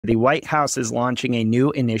The White House is launching a new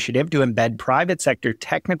initiative to embed private sector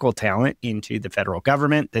technical talent into the federal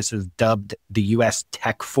government. This is dubbed the U.S.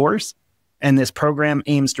 Tech Force. And this program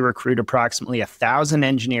aims to recruit approximately 1,000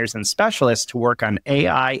 engineers and specialists to work on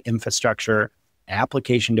AI infrastructure,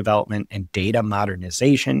 application development, and data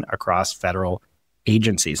modernization across federal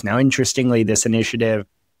agencies. Now, interestingly, this initiative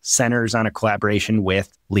centers on a collaboration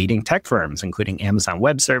with leading tech firms, including Amazon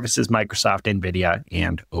Web Services, Microsoft, NVIDIA,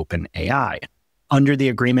 and OpenAI. Under the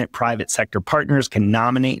agreement, private sector partners can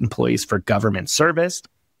nominate employees for government service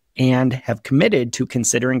and have committed to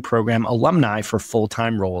considering program alumni for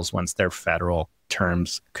full-time roles once their federal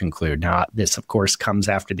terms conclude. Now, this, of course, comes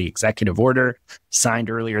after the executive order signed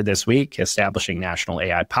earlier this week, establishing national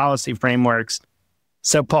AI policy frameworks.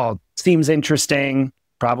 So, Paul, seems interesting,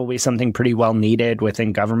 probably something pretty well needed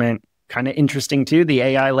within government. Kind of interesting, too. The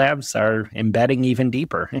AI labs are embedding even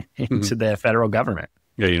deeper into the federal government.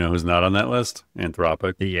 Yeah, you know who's not on that list?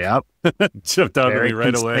 Anthropic. Yep. Jumped out at me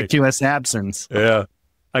right away. Conspicuous absence. Yeah.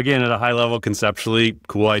 Again, at a high level, conceptually,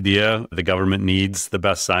 cool idea. The government needs the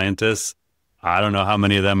best scientists. I don't know how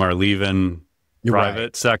many of them are leaving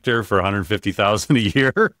private sector for $150,000 a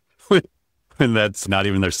year. And that's not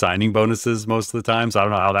even their signing bonuses most of the time. So I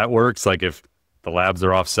don't know how that works. Like if the labs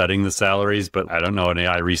are offsetting the salaries, but I don't know an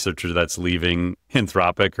AI researcher that's leaving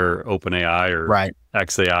Anthropic or OpenAI or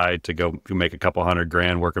XAI to go make a couple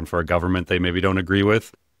 $100,000 working for a government they maybe don't agree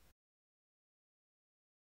with.